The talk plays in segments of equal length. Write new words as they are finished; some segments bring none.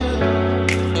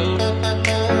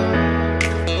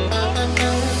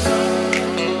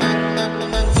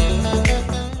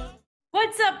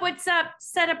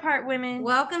Apart Women.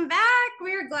 Welcome back.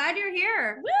 We're glad you're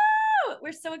here. Woo!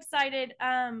 We're so excited.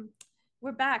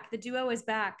 We're back. The duo is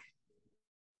back.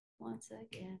 Once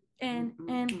again. And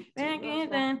back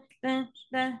again,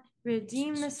 then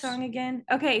redeem the song again.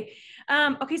 Okay.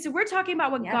 So we're talking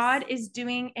about what God is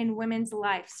doing in women's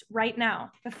lives right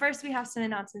now. But first we have some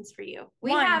announcements for you.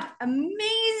 We have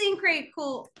amazing, crazy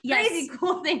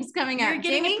cool things coming up. You're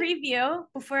getting a preview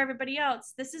before everybody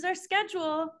else. This is our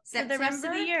schedule for the rest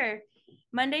of the year.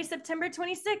 Monday, September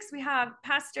 26th, we have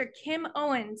Pastor Kim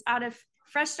Owens out of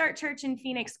Fresh Start Church in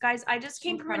Phoenix. Guys, I just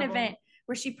came from an event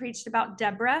where she preached about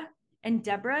Deborah and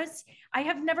Deborah's. I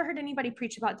have never heard anybody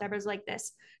preach about Deborah's like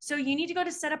this. So you need to go to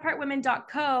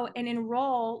setapartwomen.co and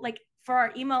enroll for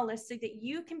our email list so that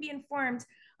you can be informed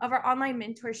of our online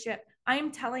mentorship. I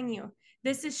am telling you,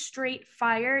 this is straight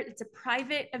fire. It's a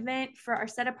private event for our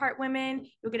Set Apart Women.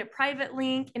 You'll get a private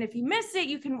link. And if you miss it,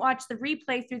 you can watch the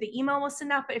replay through the email we'll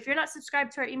send out. But if you're not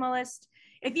subscribed to our email list,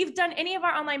 if you've done any of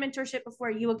our online mentorship before,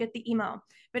 you will get the email.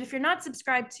 But if you're not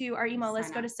subscribed to our email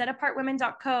list, go to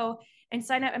setapartwomen.co and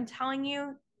sign up. I'm telling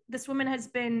you, this woman has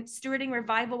been stewarding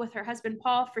revival with her husband,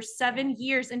 Paul, for 7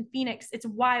 years in Phoenix. It's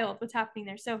wild what's happening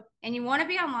there. And you want to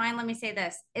be online, let me say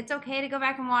this. It's okay to go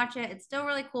back and watch it. It's still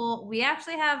really cool. We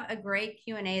actually have a great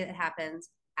Q&A that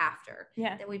happens after.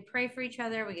 Yeah. That we pray for each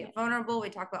other. We get vulnerable. We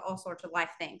talk about all sorts of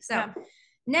life things. So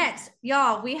next,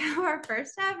 y'all, we have our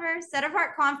first ever Set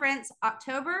Apart Conference,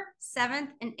 October 7th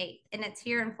and 8th. And it's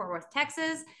here in Fort Worth,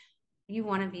 Texas. You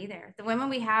want to be there. The women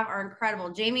we have are incredible.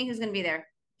 Jamie, who's going to be there?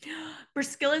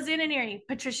 Priscilla Zananeri,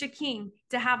 Patricia King,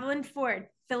 de Havilland Ford,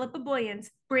 Philippa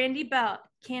Boyens, Brandy Belt,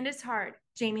 Candace Hart,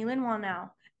 Jamie Lynn Wallnow.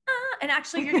 And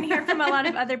actually, you're going to hear from a lot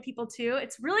of other people too.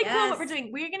 It's really cool what we're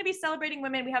doing. We're going to be celebrating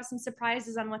women. We have some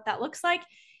surprises on what that looks like.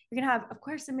 You're going to have, of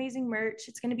course, amazing merch.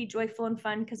 It's going to be joyful and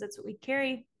fun because that's what we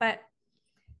carry. But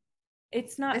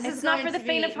it's not for the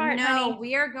faint of heart. No, honey.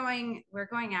 we're going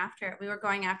after it. We were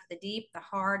going after the deep, the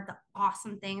hard, the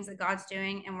awesome things that God's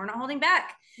doing, and we're not holding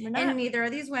back. And neither are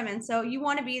these women. So you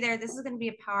want to be there. This is going to be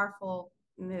a powerful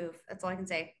move. That's all I can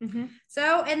say.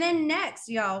 So, and then next,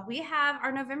 y'all, we have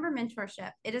our November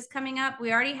mentorship. It is coming up.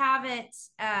 We already have it.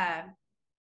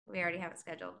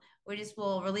 Scheduled. We just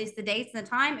will release the dates and the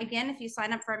time. Again, if you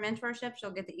sign up for our mentorship,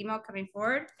 you'll get the email coming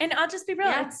forward. And I'll just be real.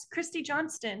 It's Christy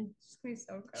Johnston.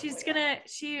 She's gonna,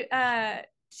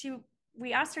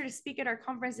 we asked her to speak at our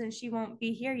conference and she won't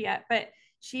be here yet, but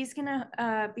she's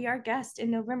gonna be our guest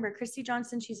in November. Christy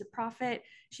Johnston, she's a prophet.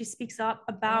 She speaks up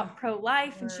about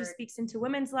pro-life and she speaks into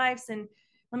women's lives. And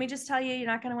let me just tell you, you're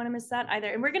not gonna want to miss that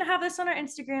either. And we're gonna have this on our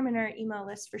Instagram and our email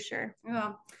list for sure.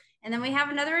 Yeah. And then we have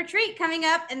another retreat coming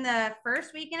up in the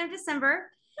first weekend of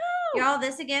December. Y'all,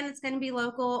 this again, it's going to be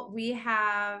local. We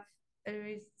have, did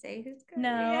we say who's going?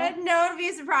 No, it'll be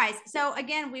a surprise. So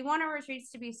again, we want our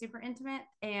retreats to be super intimate.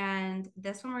 And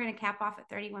this one, we're going to cap off at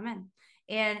 30 women.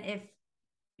 And if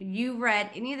you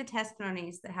read any of the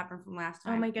testimonies that happened from last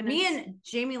time, oh my goodness, me and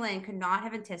Jamie Lynn could not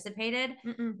have anticipated.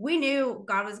 We knew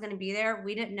God was going to be there.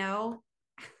 We didn't know.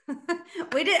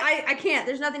 I can't,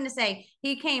 there's nothing to say.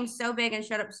 He came so big and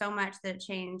showed up so much that it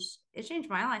changed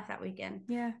my life that weekend.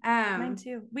 Mine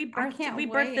too. We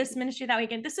birthed this ministry that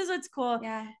weekend. This is what's cool.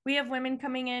 We have women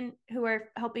coming in who are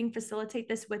helping facilitate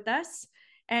this with us,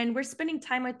 and we're spending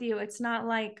time with you. It's not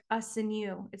like us and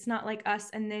you. It's not like us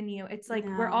and then you. It's like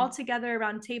we're all together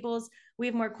around tables. We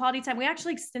have more quality time. We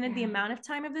actually extended the amount of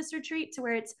time of this retreat to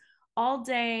where it's all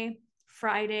day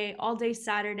Friday, all day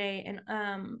Saturday,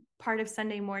 and part of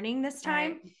Sunday morning this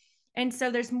time. And so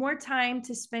there's more time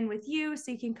to spend with you.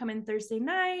 So you can come in Thursday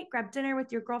night, grab dinner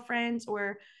with your girlfriends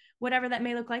or whatever that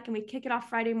may look like. And we kick it off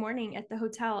Friday morning at the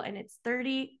hotel, and it's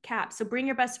 30 caps. So bring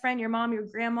your best friend, your mom, your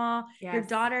grandma, your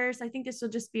daughters. I think this will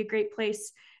just be a great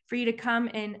place for you to come.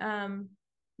 And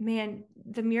man,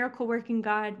 the miracle working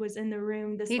God was in the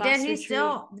room this last retreat. He's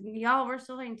still, y'all, we're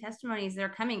still getting testimonies. They're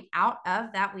coming out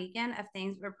of that weekend of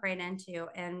things we're praying into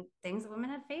and things that women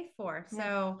had faith for.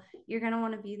 So you're going to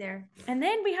want to be there. And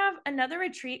then we have another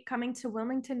retreat coming to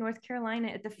Wilmington, North Carolina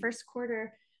at the first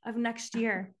quarter of next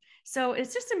year. So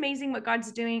it's just amazing what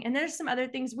God's doing. And there's some other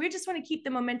things. We just want to keep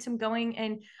the momentum going.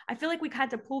 And I feel like we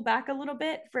had to pull back a little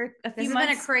bit for a few months. This has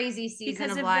been a crazy season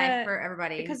of life for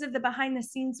everybody. Because of the behind the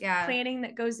scenes planning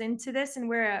that goes into this. And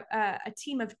we're a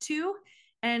team of 2.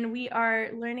 And we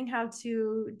are learning how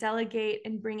to delegate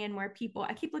and bring in more people.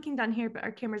 I keep looking down here, but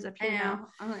our camera's up here now.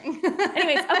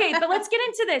 Anyways, okay, but let's get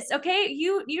into this. Okay,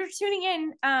 you're tuning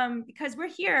in because we're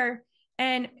here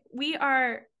and we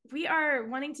are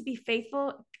wanting to be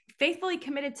faithfully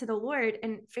committed to the Lord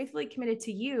and faithfully committed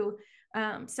to you,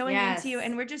 sowing into you.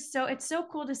 And we're just it's so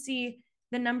cool to see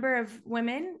the number of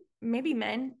women, maybe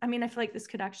men. I mean, I feel like this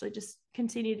could actually just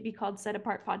continue to be called Set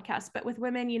Apart Podcast, but with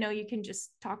women, you know, you can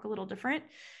just talk a little different.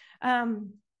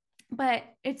 But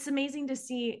it's amazing to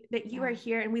see that you are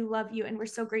here, and we love you, and we're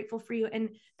so grateful for you. And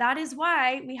that is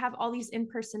why we have all these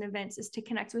in-person events, is to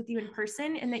connect with you in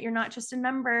person, and that you're not just a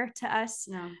number to us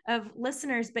of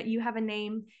listeners, but you have a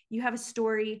name, you have a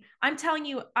story. I'm telling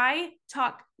you, I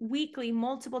talk weekly,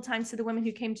 multiple times to the women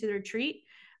who came to the retreat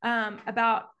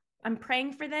about, I'm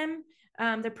praying for them.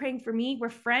 They're praying for me. We're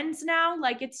friends now.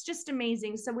 Like, it's just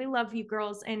amazing. So we love you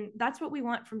girls. And that's what we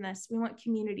want from this. We want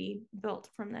community built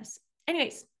from this.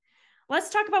 Anyways, let's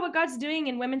talk about what God's doing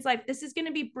in women's life. This is going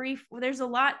to be brief. There's a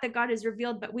lot that God has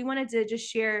revealed, but we wanted to just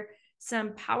share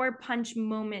some power punch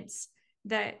moments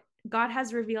that God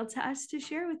has revealed to us to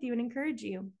share with you and encourage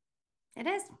you. It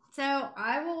is. So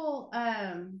I will,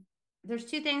 there's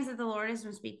two things that the Lord has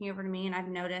been speaking over to me, and I've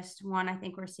noticed. One, I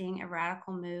think we're seeing a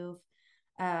radical move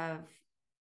of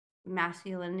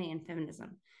masculinity and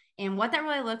feminism and what that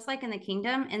really looks like in the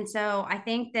kingdom. And so I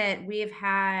think that we have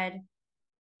had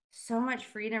so much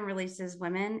freedom released as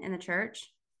women in the church,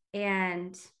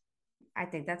 and I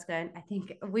think that's good. I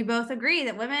think we both agree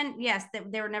that women, yes,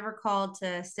 that they were never called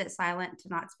to sit silent, to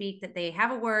not speak, that they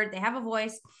have a word, they have a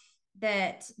voice,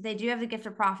 that they do have the gift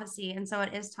of prophecy. And so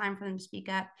it is time for them to speak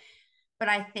up. But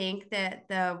I think that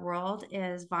the world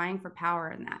is vying for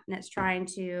power in that, and it's trying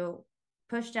to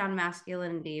push down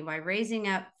masculinity by raising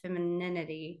up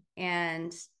femininity,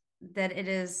 and that it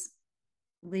is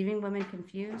leaving women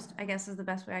confused, I guess is the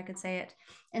best way I could say it.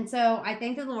 And so I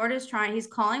think that the Lord is he's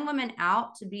calling women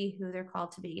out to be who they're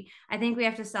called to be. I think we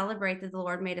have to celebrate that the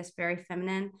Lord made us very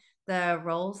feminine, the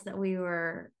roles that we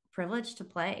were privileged to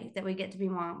play, that we get to be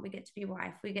mom, we get to be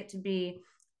wife, we get to be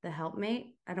the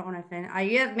helpmate. I don't want to offend.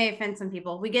 I may offend some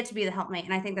people. We get to be the helpmate,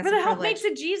 and I think that's the helpmate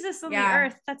to Jesus on the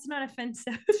earth. That's not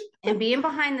offensive. And being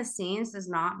behind the scenes does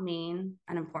not mean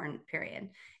an important period.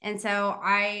 And so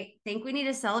I think we need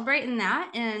to celebrate in that.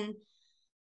 And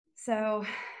so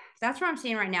that's what I'm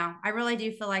seeing right now. I really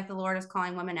do feel like the Lord is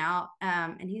calling women out,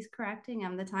 and He's correcting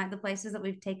them. The places that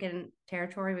we've taken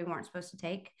territory we weren't supposed to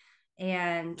take.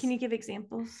 And can you give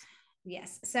examples?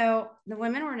 Yes. So the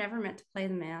women were never meant to play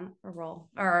the man role,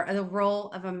 or the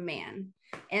role of a man.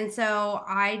 And so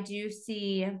I do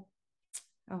see,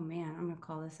 oh man, I'm going to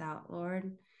call this out,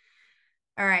 Lord.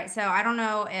 All right. So I don't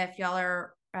know if y'all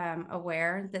are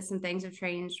aware that some things have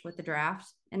changed with the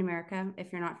draft in America.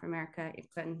 If you're not from America, you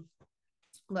couldn't.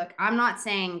 Look, I'm not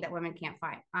saying that women can't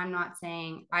fight. I'm not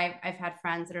saying I've had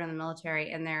friends that are in the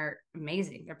military and they're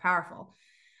amazing. They're powerful.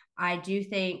 I do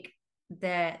think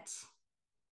that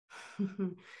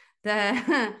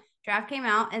the draft came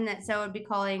out, and that so it would be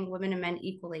calling women and men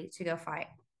equally to go fight.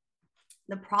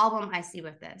 The problem I see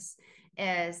with this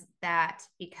is that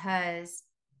because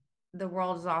the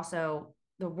world is also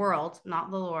the world, not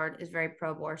the Lord, is very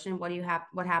pro-abortion.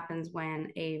 What happens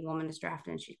when a woman is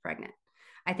drafted and she's pregnant?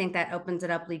 I think that opens it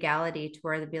up legality to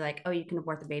where they'd be like, oh, you can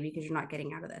abort the baby because you're not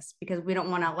getting out of this, because we don't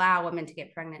want to allow women to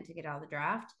get pregnant to get out of the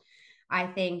draft. I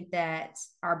think that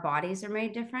our bodies are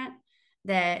made different,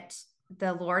 that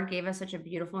the Lord gave us such a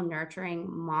beautiful, nurturing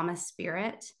mama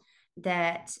spirit,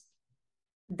 that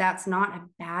that's not a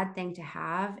bad thing to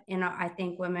have. And I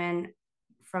think women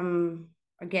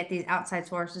get these outside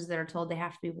sources that are told they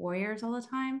have to be warriors all the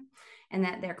time, and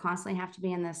that they're constantly have to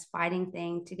be in this fighting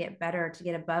thing to get better, to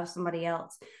get above somebody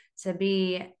else, to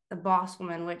be the boss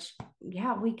woman, which,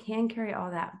 yeah, we can carry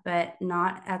all that, but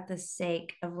not at the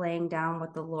sake of laying down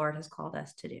what the Lord has called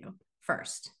us to do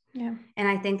first. Yeah. And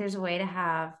I think there's a way to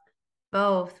have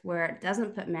both where it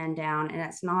doesn't put men down, and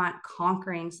it's not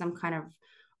conquering some kind of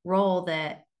role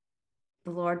that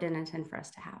the Lord didn't intend for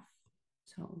us to have.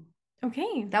 So,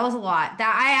 okay. That was a lot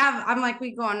that I'm like,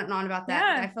 we go on and on about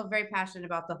that. Yeah. I feel very passionate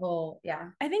about the whole.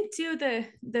 Yeah. I think too,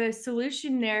 the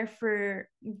solution there for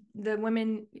the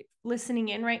women listening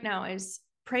in right now is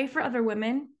pray for other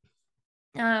women.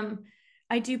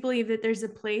 I do believe that there's a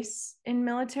place in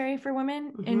military for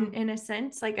women, in a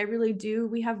sense. Like, I really do.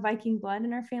 We have Viking blood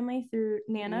in our family through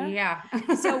Nana. Yeah.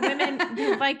 So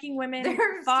the Viking women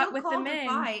fought with the men.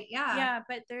 Yeah. Yeah.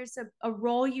 But there's a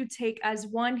role you take as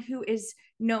one who is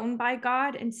known by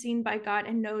God and seen by God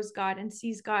and knows God and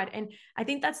sees God. And I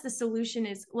think that's the solution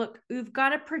is, look, we've got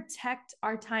to protect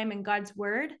our time in God's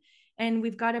word. And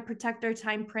we've got to protect our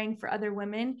time praying for other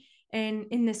women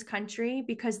in this country,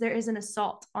 because there is an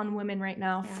assault on women right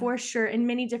now, for sure, in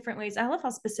many different ways. I love how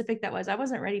specific that was. I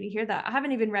wasn't ready to hear that. I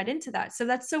haven't even read into that. So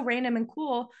that's so random and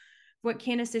cool what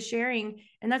Candace is sharing.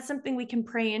 And that's something we can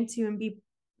pray into and be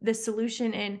the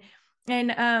solution in.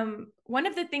 And one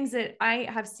of the things that I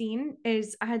have seen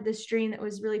is, I had this dream that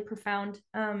was really profound.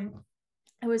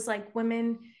 it was like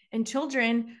women and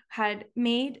children had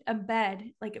made a bed,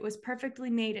 like it was perfectly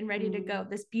made and ready to go.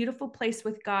 This beautiful place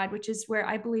with God, which is where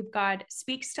I believe God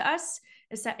speaks to us.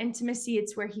 It's that intimacy.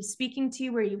 It's where he's speaking to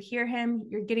you, where you hear him,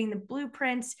 you're getting the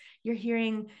blueprints, you're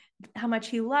hearing how much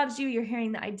he loves you, you're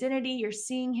hearing the identity, you're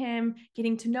seeing him,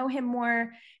 getting to know him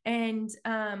more. And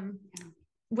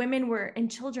women were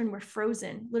and children were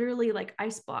frozen, literally like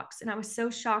ice blocks. And I was so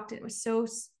shocked. It was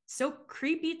so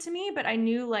creepy to me, but I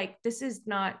knew like, this is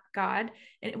not God.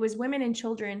 And it was women and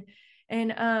children.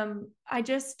 And I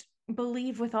just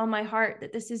believe with all my heart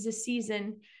that this is a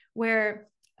season where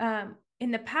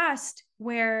in the past,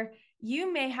 where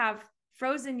you may have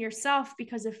frozen yourself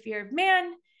because of fear of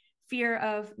man, fear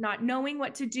of not knowing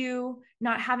what to do,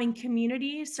 not having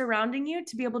community surrounding you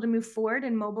to be able to move forward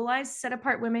and mobilize. Set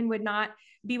Apart Women would not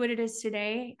be what it is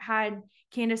today had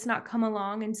Candace not come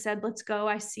along and said, let's go.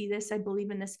 I see this. I believe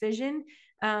in this vision.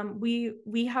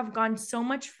 We have gone so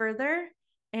much further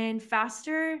and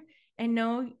faster and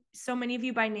know so many of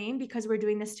you by name because we're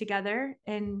doing this together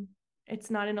and it's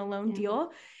not an alone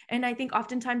deal. And I think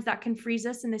oftentimes that can freeze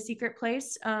us in the secret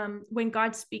place. When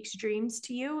God speaks dreams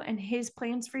to you and his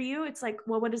plans for you, it's like,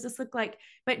 well, what does this look like?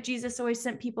 But Jesus always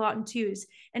sent people out in twos.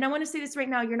 And I want to say this right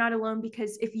now, you're not alone,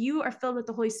 because if you are filled with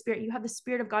the Holy Spirit, you have the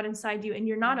Spirit of God inside you and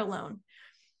you're not alone.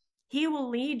 He will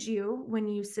lead you when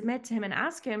you submit to him and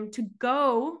ask him to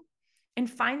go and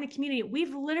find the community.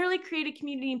 We've literally created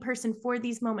community in person for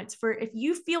these moments. For if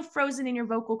you feel frozen in your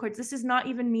vocal cords, this is not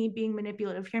even me being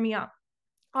manipulative. Hear me out.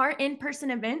 Our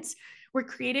in-person events were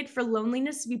created for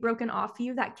loneliness to be broken off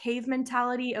you, that cave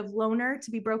mentality of loner to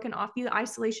be broken off you,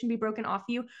 isolation to be broken off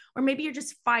you. Or maybe you're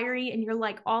just fiery and you're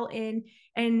like all in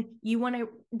and you want to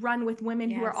run with women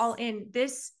who are all in.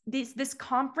 This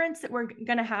conference that we're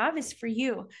going to have is for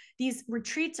you. These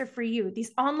retreats are for you.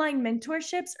 These online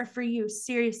mentorships are for you,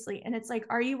 seriously. And it's like,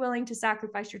 are you willing to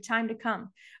sacrifice your time to come?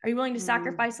 Are you willing to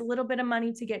sacrifice a little bit of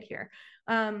money to get here?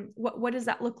 What does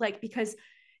that look like? Because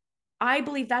I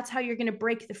believe that's how you're going to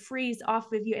break the freeze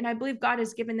off of you. And I believe God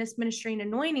has given this ministry an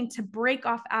anointing to break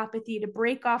off apathy, to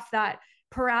break off that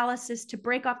paralysis, to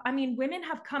break off. I mean, women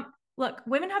have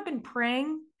been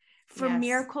praying for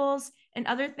miracles and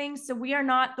other things. So we are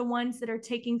not the ones that are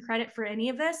taking credit for any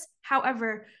of this.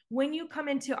 However, when you come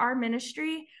into our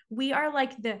ministry, we are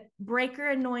like the breaker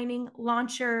anointing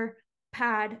launcher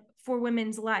pad for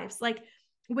women's lives. Like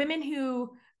women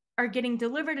who are getting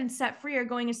delivered and set free are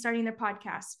going and starting their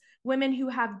podcasts. Women who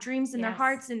have dreams in their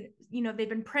hearts and, they've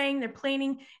been praying, they're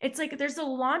planning. It's like there's a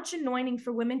launch anointing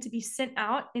for women to be sent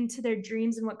out into their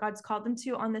dreams and what God's called them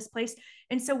to on this place.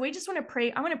 And so we just want to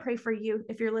pray. I want to pray for you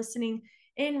if you're listening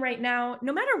in right now,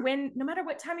 no matter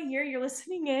what time of year you're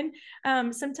listening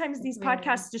in. Sometimes these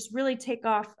podcasts just really take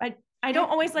off. I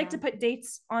don't always like to put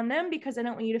dates on them because I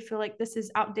don't want you to feel like this is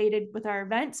outdated with our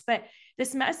events, but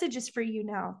this message is for you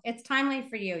now. It's timely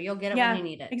for you. You'll get it when you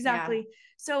need it. Exactly. Yeah.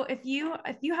 So if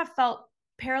you have felt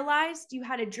paralyzed, you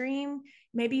had a dream,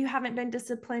 maybe you haven't been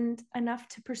disciplined enough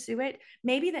to pursue it.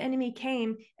 Maybe the enemy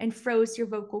came and froze your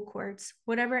vocal cords,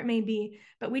 whatever it may be.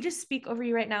 But we just speak over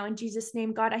you right now in Jesus'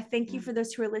 name. God, I thank you for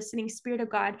those who are listening. Spirit of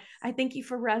God, I thank you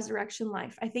for resurrection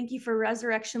life. I thank you for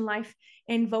resurrection life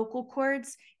in vocal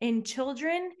cords, in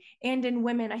children, and in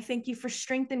women. I thank you for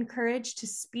strength and courage to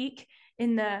speak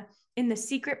in the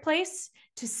secret place,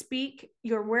 to speak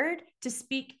your word, to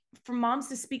speak for moms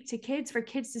to speak to kids, for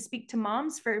kids to speak to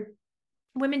moms, for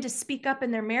women to speak up in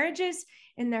their marriages,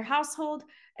 in their household,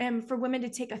 and for women to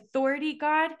take authority,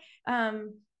 God,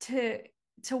 to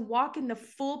walk in the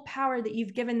full power that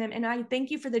you've given them. And I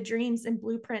thank you for the dreams and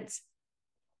blueprints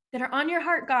that are on your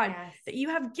heart, God, that you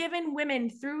have given women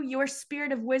through your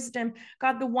spirit of wisdom,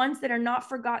 God, the ones that are not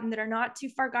forgotten, that are not too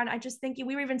far gone. I just thank you.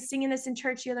 We were even singing this in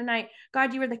church the other night.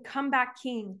 God, you are the comeback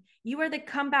King. You are the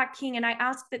comeback King. And I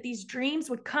ask that these dreams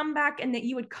would come back and that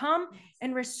you would come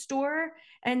and restore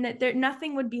and that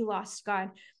nothing would be lost,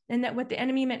 God. And that what the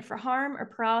enemy meant for harm or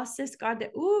paralysis, God,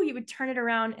 that, you would turn it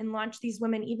around and launch these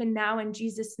women even now in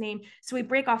Jesus' name. So we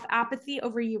break off apathy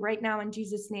over you right now in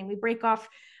Jesus' name. We break off,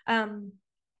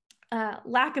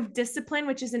 lack of discipline,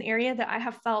 which is an area that I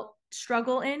have felt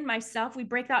struggle in myself. We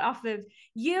break that off of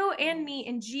you and me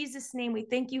in Jesus' name. We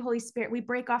thank you, Holy Spirit. We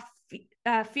break off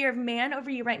fear of man over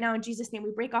you right now in Jesus' name.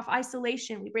 We break off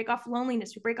isolation. We break off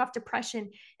loneliness. We break off depression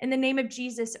in the name of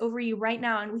Jesus over you right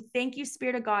now. And we thank you,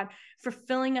 Spirit of God, for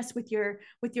filling us with your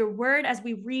word as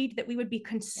we read, that we would be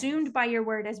consumed by your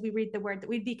word as we read the word, that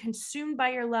we'd be consumed by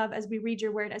your love as we read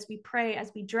your word, as we pray,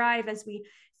 as we drive, as we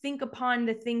think upon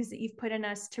the things that you've put in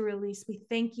us to release. We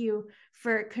thank you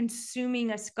for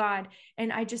consuming us, God.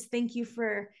 And I just thank you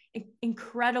for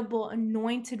incredible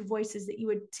anointed voices, that you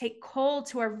would take hold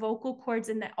to our vocal cords,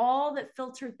 and that all that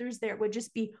filtered through there would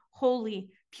just be holy,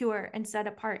 pure, and set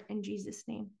apart in Jesus'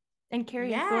 name, and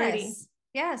carry authority.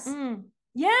 Yes.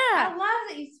 Yeah. I love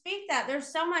that you speak that. There's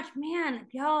so much, man,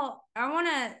 y'all.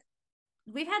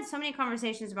 We've had so many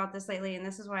conversations about this lately, and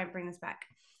this is why I bring this back.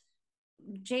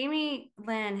 Jamie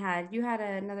Lynn you had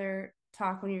another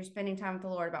talk when you were spending time with the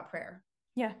Lord about prayer.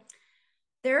 Yeah.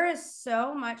 There is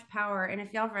so much power. And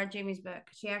if y'all have read Jamie's book,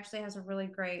 she actually has a really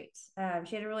great,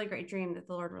 she had a really great dream that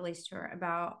the Lord released to her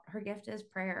about her gift is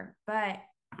prayer. But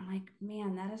I'm like,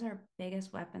 man, that is our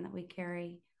biggest weapon that we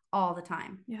carry all the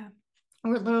time. Yeah.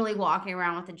 We're literally walking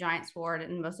around with a giant sword,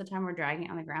 and most of the time we're dragging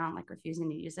it on the ground, like refusing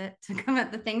to use it to come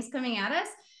at the things coming at us.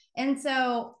 And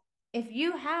so if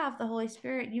you have the Holy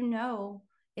Spirit, you know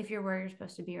if you're where you're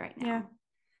supposed to be right now.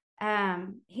 Yeah.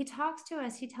 He talks to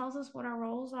us. He tells us what our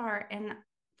roles are. And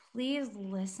please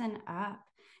listen up.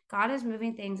 God is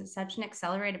moving things at such an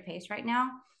accelerated pace right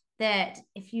now that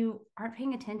if you aren't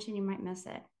paying attention, you might miss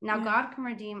it. Now, yeah. God can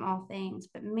redeem all things,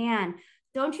 but man,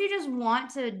 don't you just want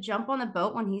to jump on the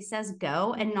boat when he says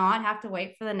go and not have to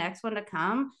wait for the next one to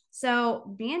come?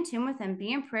 So be in tune with him,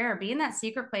 be in prayer, be in that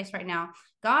secret place right now.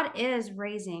 God is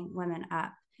raising women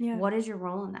up. Yeah. What is your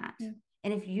role in that? Yeah.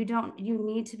 And if you don't, you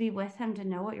need to be with him to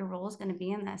know what your role is going to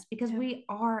be in this, because we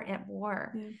are at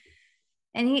war. Yeah.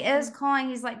 And he is calling.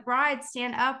 He's like, bride,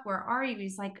 stand up. Where are you?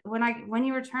 He's like, when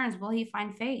he returns, will he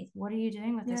find faith? What are you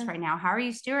doing with this right now? How are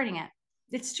you stewarding it?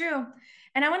 It's true.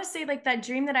 And I want to say, like, that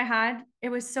dream that I had, it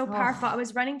was so powerful. I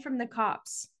was running from the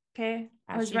cops. Okay.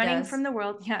 I was running from the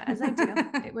world. Yeah, as I do.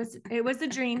 It was a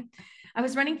dream. I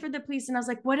was running for the police, and I was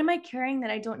like, what am I carrying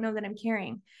that I don't know that I'm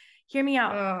carrying? Hear me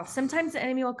out. Sometimes the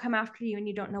enemy will come after you and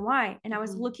you don't know why. And I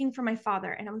was looking for my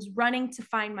father, and I was running to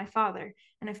find my father,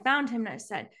 and I found him, and I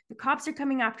said, the cops are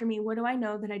coming after me. What do I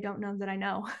know that I don't know that I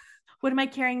know? What am I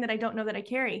carrying that I don't know that I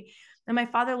carry? And my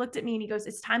father looked at me and he goes,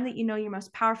 it's time that you know your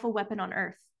most powerful weapon on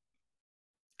earth.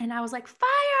 And I was like,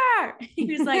 fire.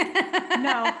 He was like,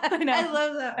 no, I know. I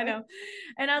love that. I know.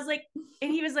 And I was like,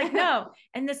 and he was like, no.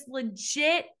 And this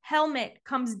legit helmet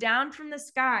comes down from the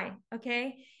sky.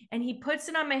 Okay. And he puts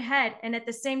it on my head, and at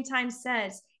the same time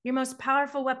says, your most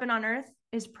powerful weapon on earth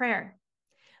is prayer.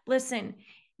 Listen,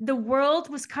 the world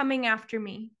was coming after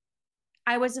me.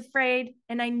 I was afraid,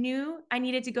 and I knew I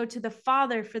needed to go to the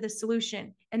Father for the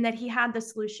solution, and that he had the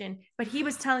solution. But he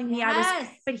was telling me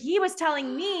he was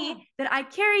telling me that I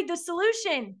carried the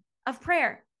solution of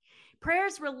prayer.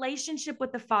 Prayer's relationship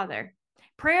with the Father.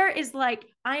 Prayer is like,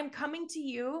 I am coming to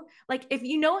you. Like, if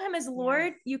you know him as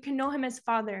Lord, you can know him as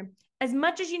Father. As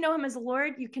much as you know him as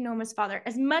Lord, you can know him as Father.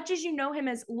 As much as you know him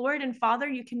as Lord and Father,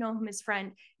 you can know him as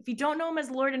friend. If you don't know him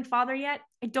as Lord and Father yet,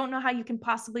 I don't know how you can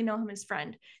possibly know him as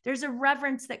friend. There's a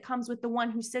reverence that comes with the one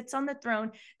who sits on the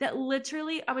throne that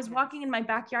literally, I was walking in my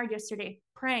backyard yesterday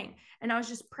praying, and I was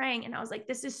just praying, and I was like,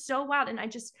 this is so wild. And I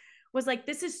just was like,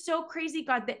 this is so crazy,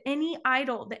 God, that any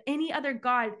idol, that any other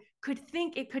God could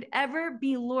think it could ever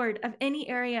be Lord of any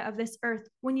area of this earth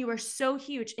when you are so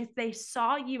huge. If they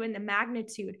saw you in the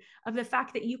magnitude of the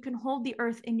fact that you can hold the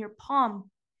earth in your palm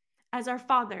as our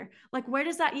Father, like, where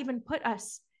does that even put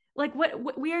us? Like,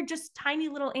 what we are just tiny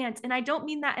little ants. And I don't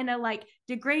mean that in a like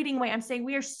degrading way. I'm saying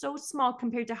we are so small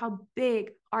compared to how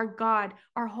big our God,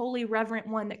 our holy, reverent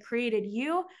one that created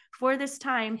you for this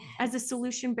time as a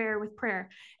solution bearer with prayer.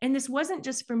 And this wasn't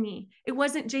just for me. It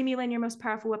wasn't, Jamie Lynn, your most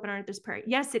powerful weapon on earth is prayer.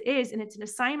 Yes, it is. And it's an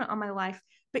assignment on my life,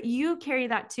 but you carry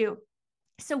that too.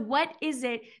 So what is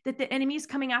it that the enemy is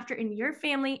coming after in your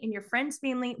family, in your friend's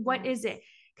family? What is it?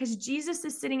 Because Jesus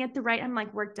is sitting at the right, I'm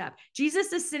like worked up.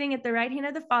 Jesus is sitting at the right hand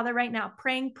of the Father right now,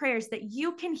 praying prayers that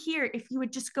you can hear if you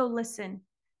would just go listen.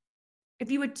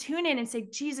 If you would tune in and say,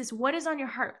 Jesus, what is on your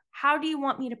heart? How do you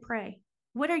want me to pray?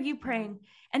 What are you praying?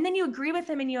 And then you agree with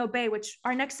him and you obey, which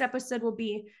our next episode will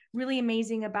be really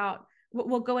amazing about.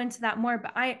 We'll go into that more,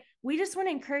 but we just want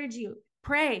to encourage you.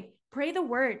 Pray the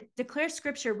word, declare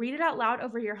scripture, read it out loud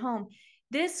over your home.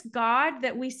 This God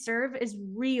that we serve is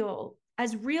real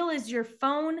as your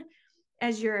phone,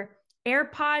 as your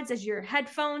AirPods, as your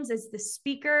headphones, as the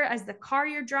speaker, as the car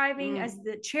you're driving, as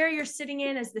the chair you're sitting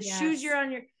in, as the shoes you're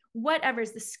on, your whatever,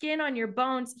 is the skin on your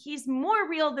bones. He's more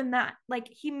real than that. Like,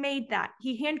 he made that.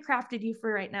 He handcrafted you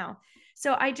for right now.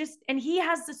 So and he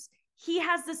has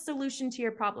this solution to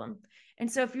your problem.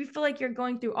 And so if you feel like you're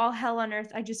going through all hell on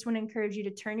earth, I just want to encourage you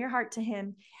to turn your heart to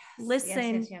him,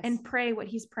 listen, and pray what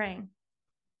he's praying.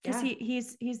 Because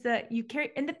he's you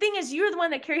carry, and the thing is, you're the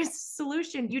one that carries the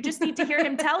solution. You just need to hear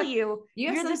him tell you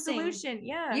you're the solution.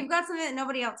 Yeah. You've got something that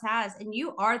nobody else has, and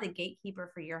you are the gatekeeper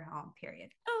for your home,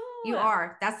 period. Oh, you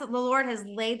are. That's what the Lord has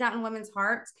laid that in women's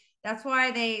hearts. That's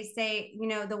why they say,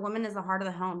 the woman is the heart of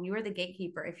the home. You are the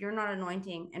gatekeeper. If you're not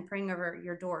anointing and praying over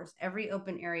your doors, every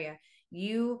open area,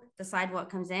 you decide what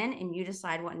comes in and you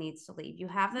decide what needs to leave. You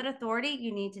have that authority.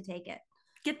 You need to take it.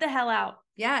 Get the hell out.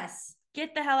 Yes.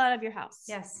 Get the hell out of your house.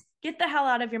 Yes. Get the hell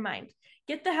out of your mind.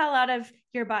 Get the hell out of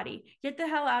your body. Get the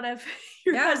hell out of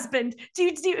your husband. Do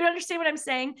you understand what I'm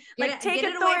saying? Take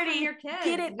authority. Your kids.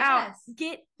 Get it out.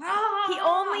 He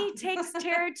only takes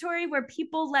territory where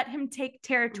people let him take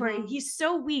territory. Mm-hmm. He's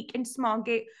so weak and small.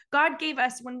 God gave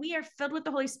us, when we are filled with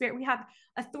the Holy Spirit, we have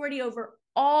authority over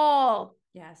all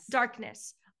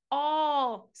darkness,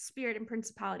 all spirit and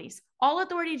principalities. All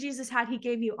authority Jesus had, he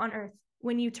gave you on earth.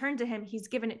 When you turn to him, he's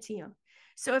given it to you.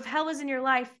 So if hell is in your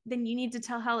life, then you need to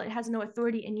tell hell it has no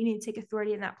authority, and you need to take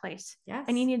authority in that place. Yes.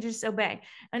 And you need to just obey.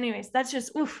 Anyways, that's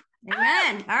just oof.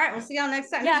 Amen. All right. We'll see y'all next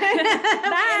time. Yeah.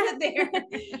 Bye.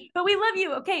 But we love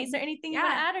you. Okay. Is there anything you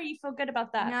want to add, or you feel good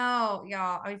about that? No,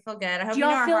 y'all. I feel good. I hope you know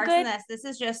our hearts in this. This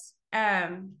is just,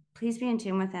 please be in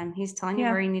tune with him. He's telling you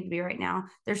where you need to be right now.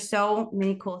 There's so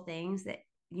many cool things that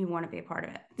you want to be a part of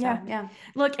it. So, yeah.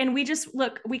 Look, and we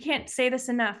can't say this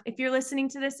enough. If you're listening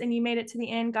to this and you made it to the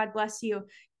end, God bless you.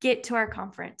 Get to our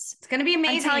conference. It's going to be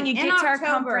amazing. I'm telling you, get to our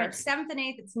conference. 7th and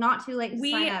 8th. It's not too late to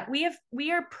sign up.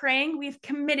 We are praying. We've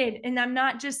committed, and I'm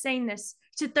not just saying this,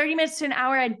 to 30 minutes to an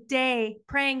hour a day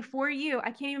praying for you. I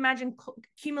can't even imagine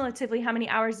cumulatively how many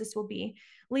hours this will be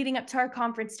leading up to our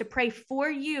conference to pray for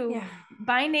you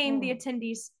by name, the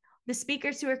attendees, the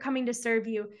speakers who are coming to serve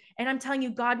you. And I'm telling you,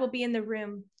 God will be in the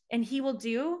room, and he will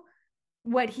do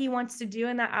what he wants to do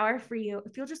in that hour for you.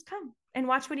 If you'll just come and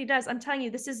watch what he does. I'm telling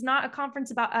you, this is not a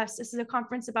conference about us. This is a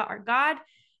conference about our God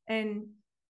and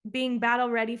being battle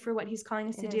ready for what he's calling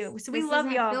us to do. So we love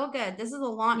y'all. Feel good. This is a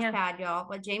launch pad, y'all.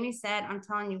 What Jamie said, I'm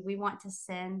telling you, we want to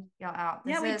send y'all out.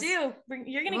 We do.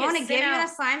 You're going to get sent out. We want to give you an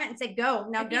assignment and say, go.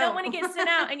 Now if you don't want to get sent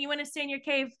out and you want to stay in your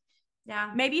cave,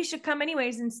 maybe you should come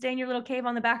anyways and stay in your little cave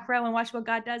on the back row and watch what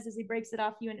God does as he breaks it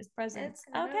off you in his presence.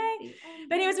 Okay.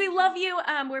 But anyways, we love you.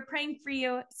 We're praying for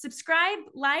you. Subscribe,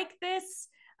 like this,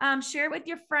 share it with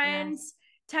your friends,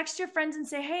 text your friends and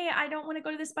say, hey, I don't want to go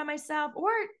to this by myself.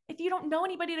 Or if you don't know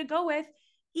anybody to go with,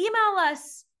 email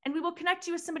us and we will connect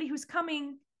you with somebody who's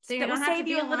coming. So you don't have to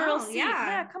be a literal seat.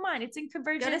 Yeah, come on. It's in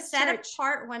Convergence. Go to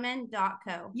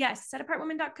setapartwomen.co. Yes,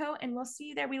 setapartwomen.co, and we'll see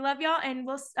you there. We love y'all, and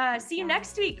we'll see you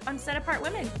next week on Set Apart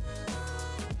Women.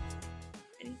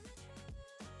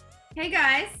 Hey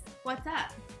guys, what's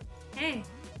up? Hey.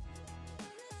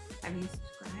 Have you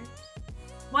subscribed?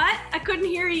 What? I couldn't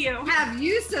hear you. Have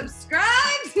you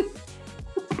subscribed?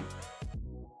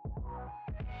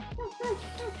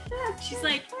 She's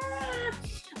like,